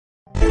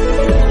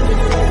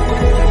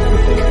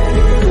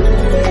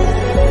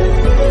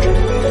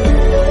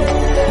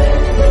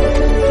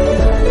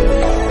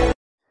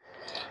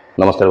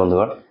नमस्कार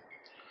बंधुगण,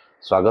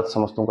 स्वागत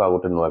समस्त को आउ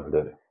गोटे नुआ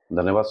भिडियो रे।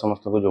 धन्यवाद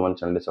समस्त को जो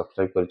चैनल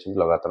सब्सक्राइब कर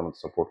लगातार मत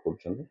सपोर्ट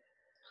कर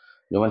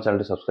जो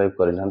चैनल सब्सक्राइब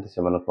करना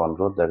से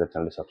अनुरोध दया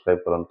चैनल सब्सक्राइब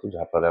करूँ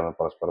जहाँफल आम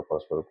परस्पर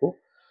परस्पर को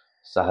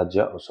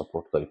साहाय्य और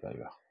सपोर्ट कर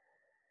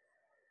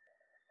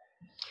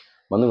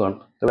बंधुगण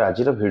तेज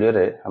आज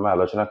भिडियो आम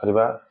आलोचना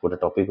करवा गोटे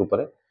टॉपिक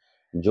उपर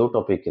जो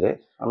टॉपिक रे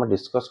आम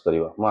डिस्कस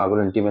करवा मु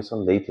आगु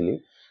इंटीमेशन देइथिली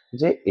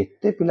जे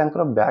एते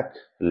पिलांकर बैक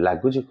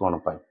लागुच कौन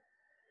पाई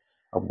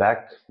और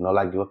बैक न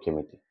लगे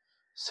केमिति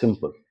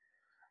सिंपल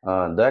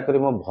दयाकोरी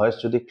मो वॉइस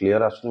जदि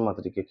क्लीयर आसुनी मत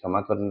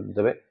क्षमा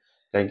करदे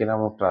कहीं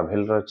मो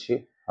ट्राभेल अच्छी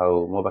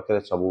मो पाखे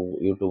सब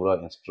यूट्यूब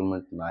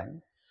इंस्ट्रूमेंट ना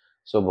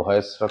सो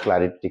वॉइस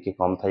क्लारिटी टी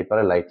कम थी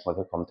पारे लाइट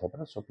कम थी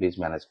पारे सो प्लीज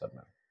मैनेज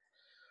करना।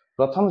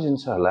 प्रथम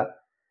जिनस है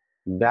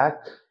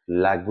बैक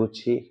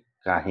लगुच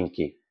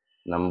कहीं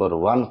नंबर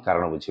वन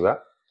कारण बुझा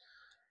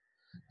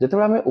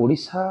जिते आम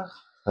ओडिशा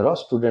रो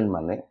स्टूडेंट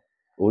माने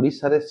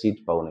ओडिशा रे सीट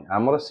पाउने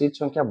आमर सीट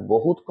संख्या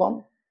बहुत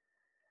कम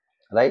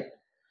राइट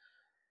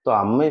तो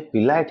आम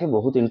पिला ये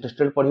बहुत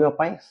इंटरेस्टेड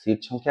पढ़ाई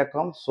सीट संख्या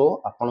कम सो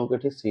आपन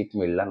को सीट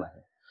मिलला ना।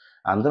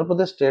 आंध्र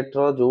प्रदेश स्टेट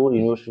रो जो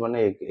यूनिवर्सिटी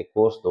माने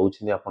कोर्स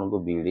दौरान आपन को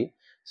बीडी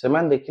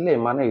से देखिले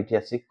एमाने ये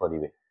आसिक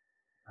करेंगे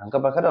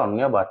पाखे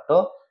अन्य बाट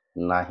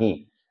नहीं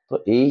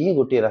तो यही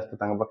गोटे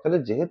रास्ता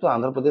पाखे जेहेतु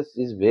Andhra Pradesh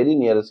is very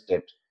near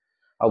state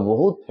आ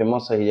बहुत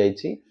फेमस हो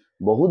जाइए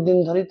बहुत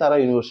दिन धरी तार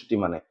यूनिवर्सिटी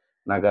माने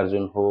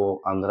नागार्जुन हो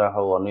आंध्रा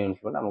हो अन्य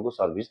यूनिवर्सिटी आमको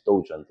सर्विस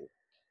दौरान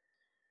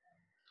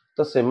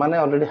तो से माने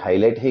ऑलरेडी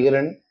हाईलाइट हो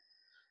गले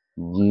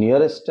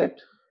नियर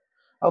स्टेट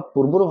आ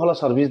पूर्व भल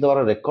सर्विस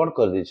द्वारा रेकर्ड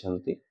कर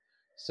देछंती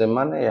से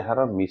माने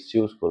यार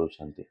मिसयूज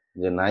करूछंती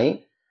जे नाई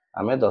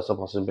आमे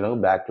 10% पिला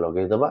बैक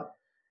लगे दबा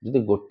जदि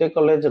गोटे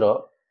कॉलेज रो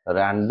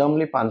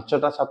रैंडमली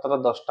 5टा 7टा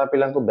 10टा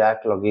पिला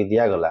बैक लगे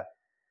दिया गला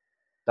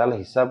ताले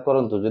हिसाब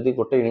करंतु जदि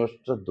गोटे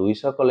यूनिवर्सिटी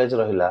 200 कॉलेज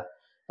रहिला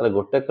ताले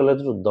गोटे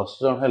कॉलेज रु 10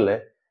 जन हेले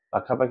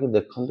पाखा पाखी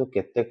देखंतु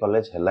केते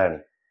कॉलेज हेलानी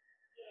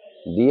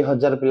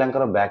 2000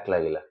 पिलांकर बैक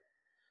लागिला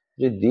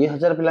जो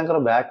 2000 पिलांकर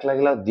बैक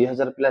लागिला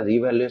 2000 पिला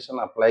रिवैल्यूएशन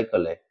अप्लाई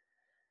कले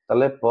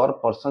ताले पर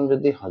पर्सन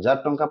जदि 1000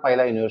 टंका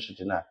पाइला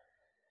यूनिवर्सिटी ना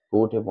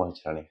कोठे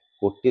पहुंचाणी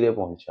कोटी रे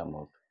पहुंचा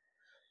अमाउंट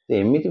तो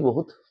एमिति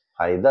बहुत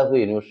फायदा हुए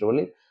यूनिवर्सिटी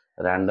बोली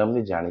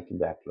रैंडमली जानी कि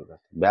बैक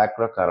लगाते बैक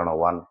रो कारण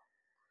 1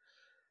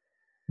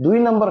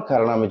 2 नंबर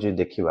कारण आमे जो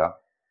देखिबा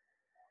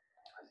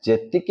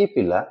जेतिकी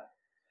पिला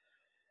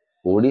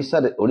ओडिसा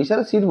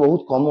रे सीट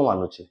बहुत कम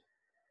मानुचे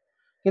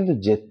किंतु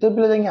जेते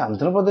पिला जाई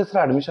आंध्र प्रदेश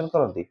रे एडमिशन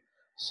करंती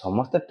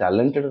समस्त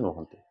टैलेंटेड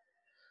नुहंती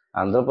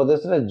आंध्र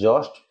प्रदेश रे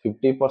जस्ट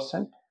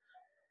 50%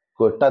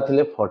 कोटा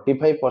थिले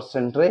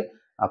 45% रे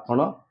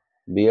आपण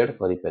बीएड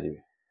करि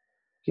परिबे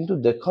किंतु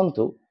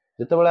देखंतु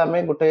जेते बेले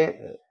आमे गोटे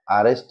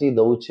RST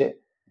दउछे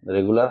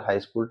regular high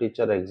school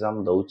teacher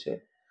exam दउछे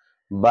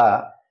बा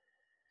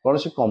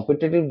कोनसी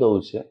कॉम्पिटिटिव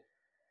दउछे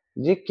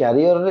जे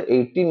कैरियर रे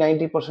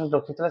 80-90%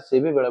 रखितला से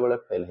भी बेले बेले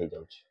फेल हो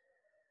जाउछे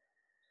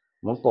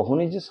मु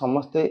कहूनी जे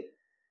समस्ते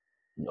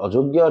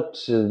अयोग्य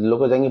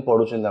लोक जाई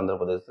पढ़ुछन आंध्र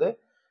प्रदेश रे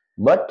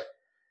बट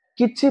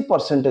किछि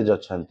परसेंटेज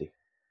अछंती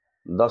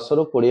 10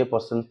 रु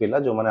 20% पिला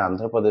जो माने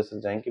आंध्र प्रदेश रे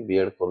जाई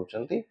बीएड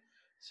करूछंती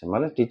से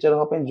माने टीचर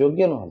हो पे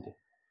योग्य नहंती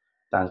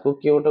तांको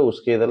के गोटे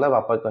उस्के देला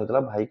बापा कहि देला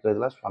भाई कहि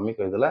देला स्वामी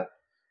कहि देला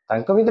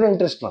तांको भीतर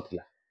इंटरेस्ट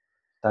नथिला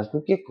तांको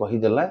के कहि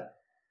देला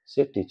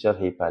से टीचर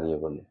हे पारिए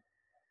बोली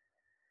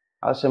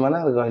आ से माने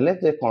कहले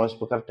जे कोनस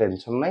प्रकार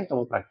टेंशन नाही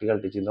तुम प्रैक्टिकल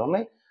टीचिंग दो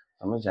नाही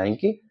तुम जाई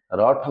कि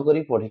रट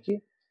करी पढ़ी कि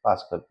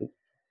पास करती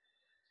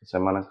से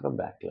मानकर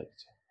बैक लगे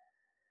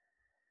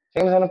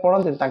कहीं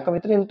पढ़ते तांको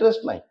भीतर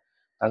इंटरेस्ट नाही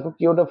तांको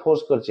कि गोटे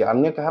फोर्स करछि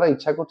अन्य कहार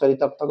इच्छा को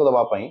चरितार्थ को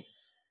दबा पई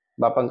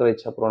बापा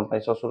इच्छा पूरण पाई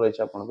ससुर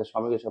इच्छा पूरण पाई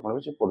स्वामी इच्छा पूरण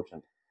पाई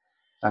पढ़ुछंती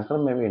तांकर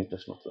मे भी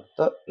इंटरेस्ट नथला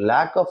तो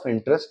लैक ऑफ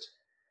इंटरेस्ट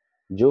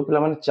जो पिला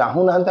माने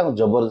चाहू ना तांको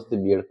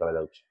जबरदस्ती बीएड करा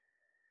जाउछि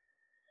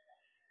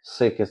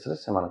से केस रे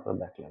से मानकर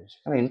बैक लागुछि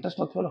कारण इंटरेस्ट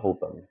नथिबा हो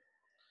पाउनी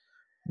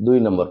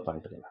 2 नंबर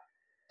पॉइंट गला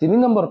 3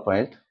 नंबर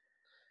पॉइंट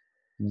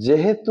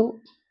जेहेतु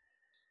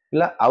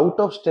पिला आउट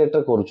ऑफ स्टेट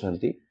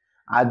करूछंती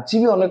आज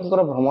भी अनेक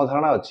भ्रम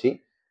धारणा अच्छी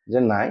जे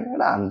नाई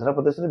एटा आंध्र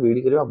प्रदेश रे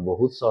बीडी करबा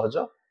बहुत सहज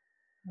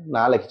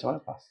ना लिखिछ माने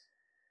पास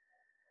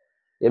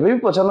एबे भी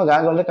पछन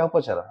गां गले का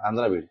पछर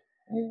Andhra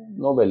BD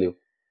no value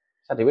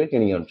certificate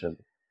किनी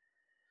आनछंती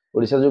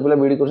ओडिसा जो पिला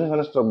बीडी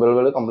करछन से बेल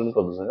बेल कंप्लेन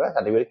कर दछन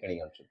सर्टिफिकेट किनी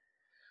आनछन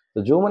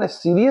तो जो माने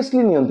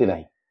सीरियसली नियंती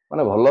नाही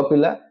माने भलो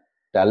पिला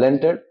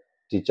टैलेंटेड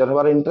टीचर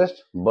हबार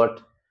इंटरेस्ट बट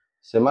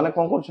से माने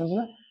कोन करछन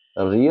ना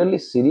रियली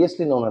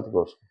सीरियसली नौनाथ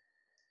कोर्स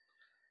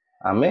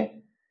आमे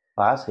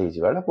पास हो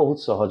जावा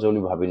बहुत सहज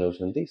बोली भाभी नौ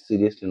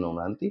सीरियसली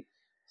नौनाहांती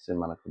से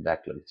मानक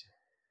बैक लगी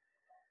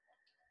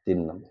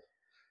 3 नंबर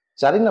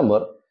 4 नंबर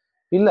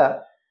पिला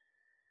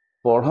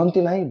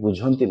पढ़ती ना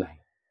बुझती ना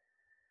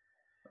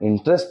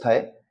इंटरेस्ट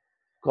थाए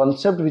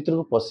कॉन्सेप्ट भीतर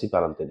को पशि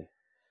पारती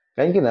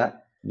कहीं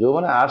जो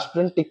मैंने आर्ट्स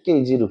स्टूडेंट टिके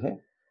इजी रुहे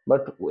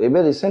बट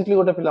एबे रिसेंटली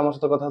गोटे पिला मो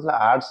सहित कथा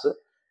आर्ट्स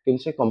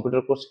कि कंप्यूटर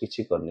कोर्स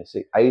किसी करनी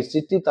से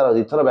आईसीटी तार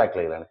 2 थर बैक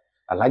लगे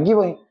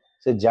लगे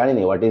से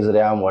जानी what is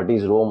RAM what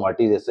is Rome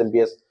what is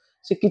SMPS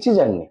से किसी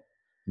जानी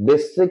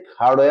basic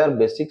hardware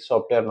basic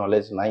software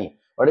knowledge नहीं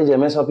व्हाट इज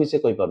एमएस ऑफिस से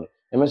कोई पारनी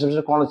एमएस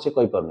ऑफिस कौन अच्छे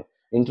कोई पारनी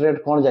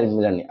इंटरनेट कौन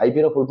जानी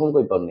आईपी रो फुल फॉर्म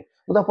कोई पारनी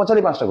मुझे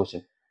पचारि 5टा क्वेश्चन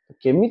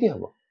केमिति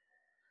हबो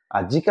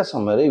आजिका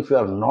समय if you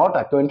are not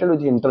acquainted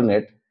with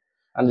internet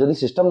and जदि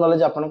सिस्टम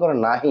नॉलेज आपनकर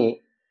नाही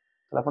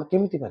त आपण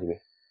केमिति पारिबे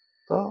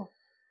तो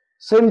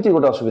सेमती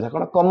गोटे असुविधा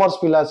कौन कॉमर्स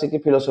पिला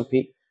आसिक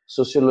फिलोसफी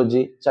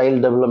सोशियोलॉजी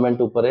चाइल्ड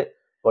डेवलपमेंट उपरे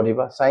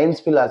पढ़िबा साइंस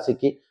पिला आसिक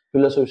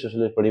फिलोसफी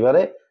सोशियोलॉजी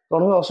पढ़िबारे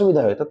कौन हुए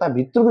असुविधा हुए तो ता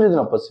भितर को जदि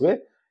न पसिबे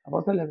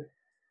आपण फेल हेबे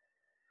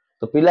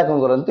तो पिला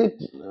कौन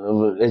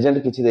करती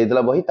एजेंट किछि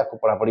देइदला बही ताको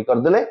पढ़ापढ़ी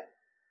करदेले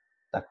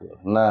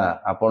ताको ना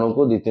आपन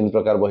को 2-3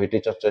 प्रकार बही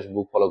टीचर चॉइस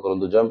बुक फॉलो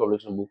करंतु जॉब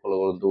पब्लिकेशन बुक फॉलो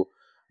करंतु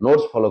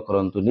नोट्स फॉलो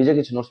करंतु निजे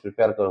किछि नोट्स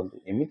प्रिपेयर करंतु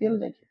एमिति हल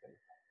नहीं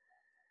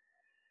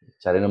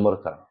 4 नंबर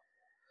कारण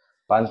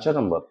 5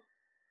 नंबर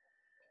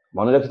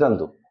मन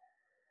रखिथांतु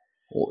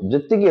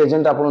जितकी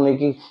एजेंट आप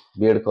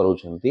बीएड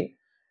करूछंती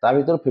ता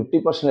भीतर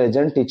 50%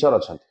 एजेंट टीचर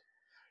अच्छंती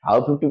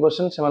आउ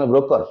 50% से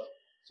ब्रोकर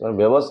से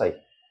व्यवसायी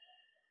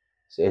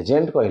से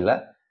एजेंट कहला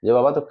जे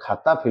बाबा तो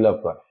खाता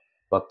फिलअप कर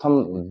प्रथम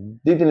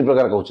 2-3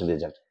 प्रकार कहउछंती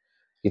एजेंट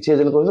किछि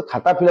एजेंट कहउछ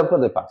खाता फिलअप कर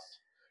दे पास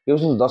कि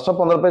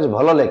 10-15 पेज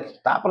भलो लेख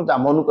तापर जा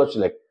मनु कछ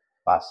लेख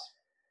पास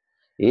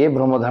ए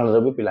भ्रमधारण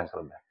रो भी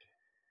पिलांकर बैक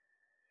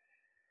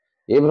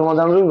ए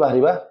भ्रमधारण रो भी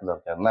बाहरिबा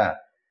दरकार ना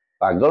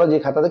पागल जे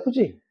खाता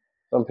देखुची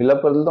तुम फिलअप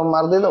कर तुम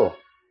मार दे दो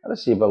अरे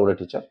सी बा गोटे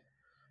टीचर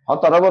हाँ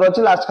तरबर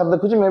अच्छे लास्ट खाता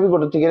देखुची मे भी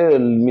गोटे टिके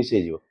मिस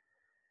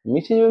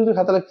हो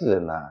खाता लिखते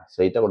ना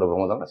सहीटा गोटे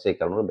भ्रमधारणा से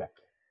कारण बैक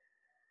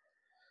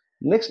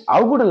नेक्स्ट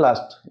आउ गोटे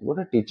लास्ट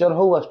गोटे टीचर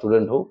हो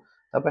स्टूडेंट हो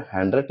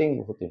हैंड राइटिंग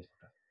बहुत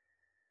इंपोर्टेंट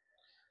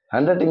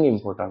हैंड राइटिंग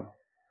इंपोर्टेंट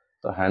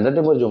तो हैंड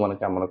राइटिंग जो मैंने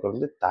काम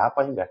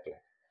करते बैक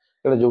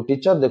लगे जो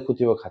टीचर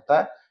देखुव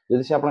खाता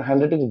जब से आप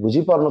हैंड राइटिंग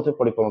बुझी पार न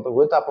पढ़ी पार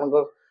हुए तो आप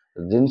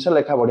जिनस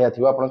लेखा बढ़िया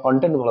थी आप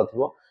कंटेंट भल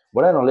थी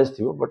बढ़िया नॉलेज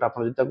थी बट आप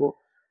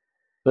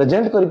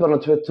प्रेजेंट कर पार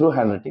थ्रू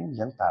हैंड राइटिंग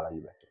देन ता लगी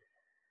बैक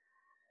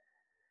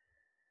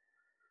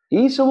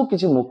यही सब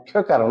किसी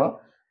मुख्य कारण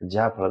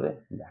जहाँ फल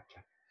बैक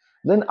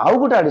देन आउ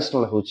गोटे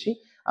एडिशनल होची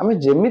आमे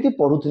जेमिति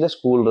पढुथिले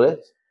स्कूल रे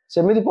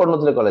सेमिति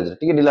पढनथिले कॉलेज रे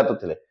टिके ढिला तो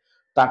थिले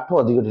ताठो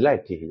अधिक ढिला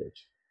एठी ही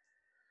जाउची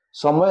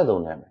समय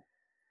दउने आमे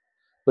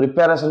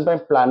प्रिपरेशन पे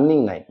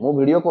प्लानिंग नाही मो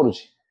वीडियो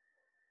करूची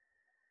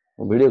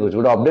वीडियो करूची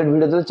गोटे अपडेट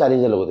वीडियो देले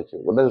 4000 लोग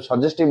देखियो गोटे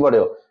सजेस्टिव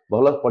वीडियो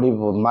भलो पढी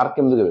मार्क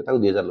केम देबे ताको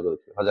 2000 लोग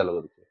देखियो 1000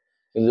 लोग देखियो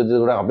किंतु जदि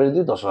गोटे अपडेट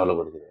दे 10000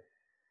 लोग देखियो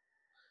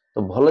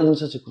तो भलो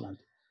जिंस शिखुना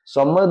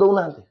समय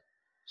दउना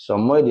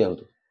समय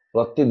दियंतु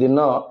प्रतिदिन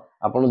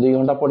आपन 2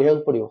 घंटा पढ़िया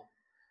पड़ियो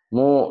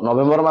मु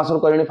नवेम्बर मास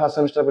करी फास्ट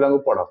सेमिस्टर पिला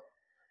पढ़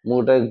मु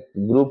गोटे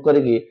ग्रुप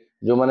करके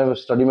जो मैंने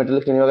स्टडी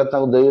मटेरियल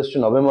किणवा दे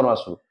नवेम्बर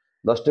मास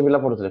 10टी पिला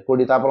पढ़ुते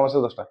 20 तापर मास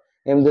 10टा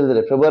एम धीरे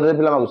धीरे फेब्रुआरी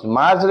पिला मागुछ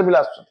मार्च रे पिला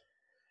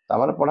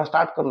आसुछन पढ़ा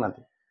स्टार्ट करना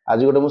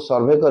आज गोटे मुझे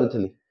सर्वे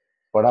करी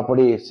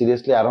पढ़ापढ़ी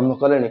सीरियसली आरंभ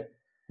कले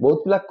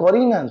बहुत पिला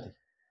करी ना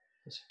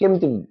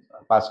केमती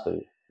पास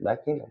करेंगे बैक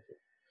ही लगे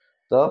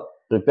तो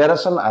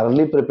प्रिपेरेसन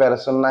अर्ली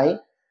प्रिपेरेसन ना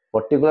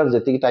पर्टिकुलर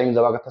जी टाइम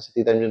दवा कथा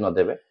से टाइम न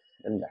देवे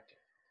बैक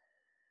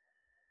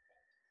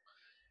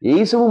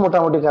यही सब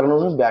मोटामोटी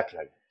कारण बैक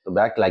लगे तो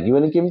बैक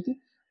लगे केमती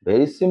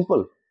वेरी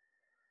सिंपल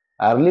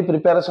अर्ली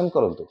प्रिपेरेसन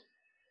करंतु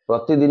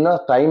प्रतिदिन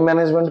टाइम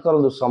मैनेजमेंट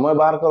करंतु समय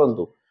बाहर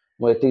करंतु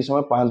मुझे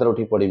समय पांच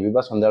उठी पढ़ी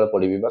संध्या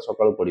पढ़ी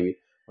सका पढ़ी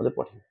मतलब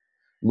पढ़ी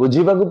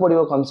बुझा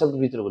पड़ो कनसेप्ट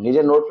भर को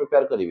निजे नोट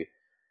प्रिपेयर करी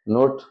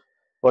नोट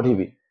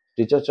पढ़ी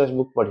टीचर चॉइस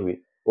बुक पढ़ी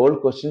ओल्ड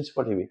क्वेश्चंस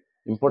पढ़ी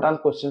इंपोर्टेंट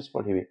क्वेश्चंस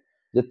पढ़ी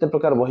जिते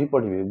प्रकार बही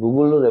पढ़ी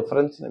गूगल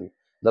रेफरेंस ने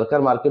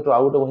दरकार मार्केट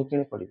आउ गोटे बही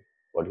कि पढ़ी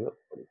पढ़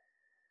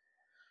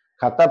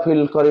खाता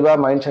फिल करवा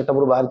माइंड सेटअप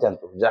बाहर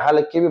जातु जहाँ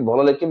लिखे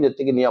भल लिखे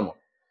जी नियम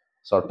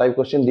shirt type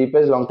question 2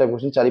 page long type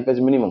question 4 page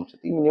minimum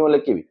से मिनिमम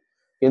लिखी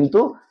किंतु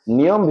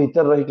नियम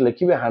भीतर रही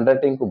लिखी हैंड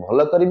राइटिंग को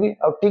भल करी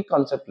और ठीक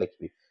कॉन्सेप्ट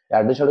लिखी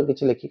आडू छाड़ू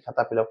किसी लिखी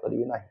खाता फिलअप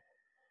करी ना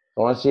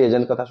कौन सी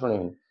एजेंट कथा शुणी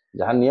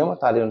जहाँ नियम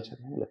तारी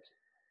अनुसार लिखी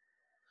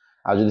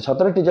आज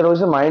सतरे टीचर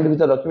हो माइंड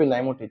भीतर रखी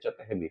ना मो टीचर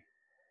हेबी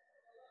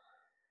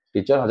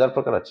टीचर 1000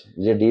 प्रकार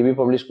अच्छे जी डीबी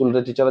पब्लिक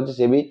स्कूल टीचर अच्छे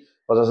सी भी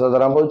 50,000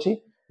 दरम पाँच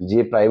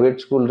जी प्राइवेट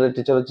स्कूल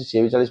टीचर अच्छे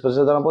सी भी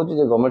 40% दरम पाँच जी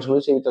गवर्नमेंट स्कूल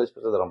सी भी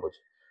 40% दरम पाँच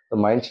तो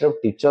माइंड सेट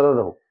टीचर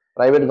रो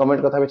प्राइवेट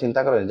गवर्नमेंट कथा भी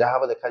चिंता करें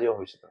जहाँ देखा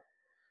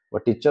भविष्य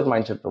टीचर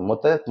माइंड सेट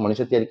मत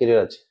मनीष या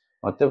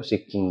मत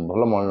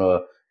भल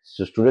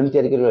स्टूडेंट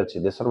या अच्छे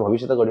देशर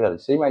भविष्य गढ़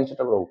से माइंड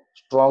सेट रो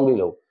स्ट्रांगली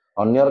रो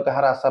अन्यर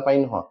कहार आशा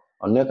नुह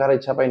अन्य कहार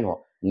इच्छा नुह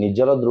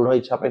निजर दृढ़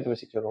इच्छा तुम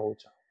शिक्षक हो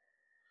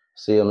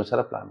से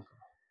अनुसार प्लान कर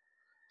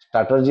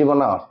स्ट्राटेजी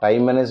बनाओ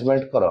टाइम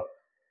मैनेजमेंट कर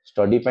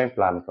स्टडी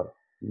प्लान कर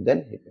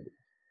देन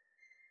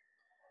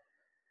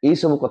यही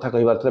सब कथा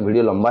कहबार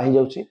वीडियो लंबा हो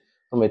जाऊँगी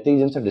तो मुझे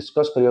जिन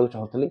डिस्कस करने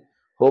चाहूँगी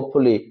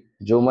होपफुली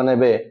जो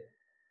मैंने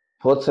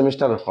फोर्थ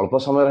सेमिस्टर अल्प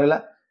समय रहा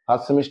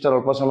फर्स्ट सेमिस्टर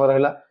अल्प समय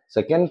रहा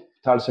सेकेंड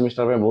थर्ड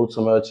सेमिस्टर में बहुत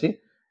समय अच्छी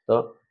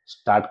तो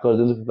स्टार्ट कर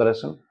दिखाँ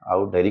प्रिपरेशन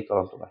आउ डेरी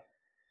करूँ ना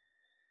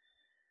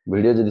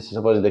वीडियो जब शेष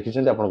पर्यटन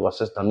देखी आपको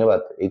अशेष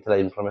धन्यवाद यही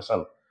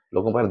इनफॉरमेशन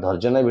लोक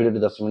धैर्य ना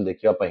वीडियो 10 मिनट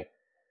देखापी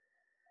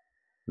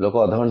लोक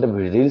अध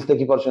घंटे रिल्स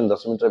देखी पार्छ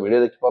 10 मिनट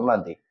वीडियो देखी पार ना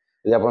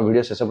यदि आप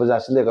वीडियो शेष पर्यटन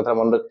आसते कथा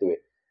मन रखिए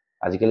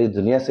आजिकल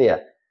दुनिया से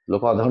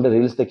लोक अध घंटे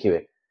रिल्स देखिए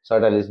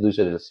 100टा रिल्स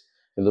 200 रिल्स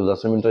किंतु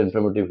 10 मिनट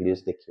इनफर्मेटिव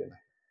वीडियोस देखिए ना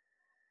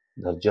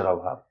धैर्यर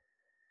अभाव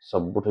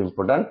सबुठ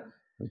इम्पोर्टाट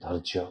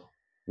धैर्य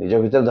निज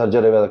भीतर धैर्य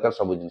रहा दरकार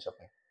सब जिन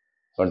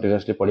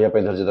कंटिन्यूअसली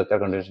पढ़ाई धैर्य दरकार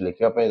कंटिन्यूअसली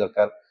लिखापी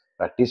दरकार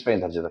प्रैक्टिस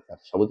धैर्य दरकार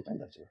सब धैर्य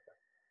दरकार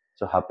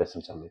सो हाफ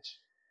पेशेंस ऑलवेज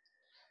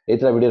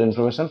ये वीडियो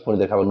इनफॉरमेशन पुणी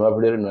देखा नुआ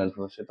वीडियो नुआ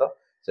इनफॉरमेशन सहित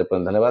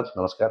से धन्यवाद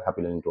नमस्कार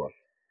हैप्पी लर्निंग टू ऑल।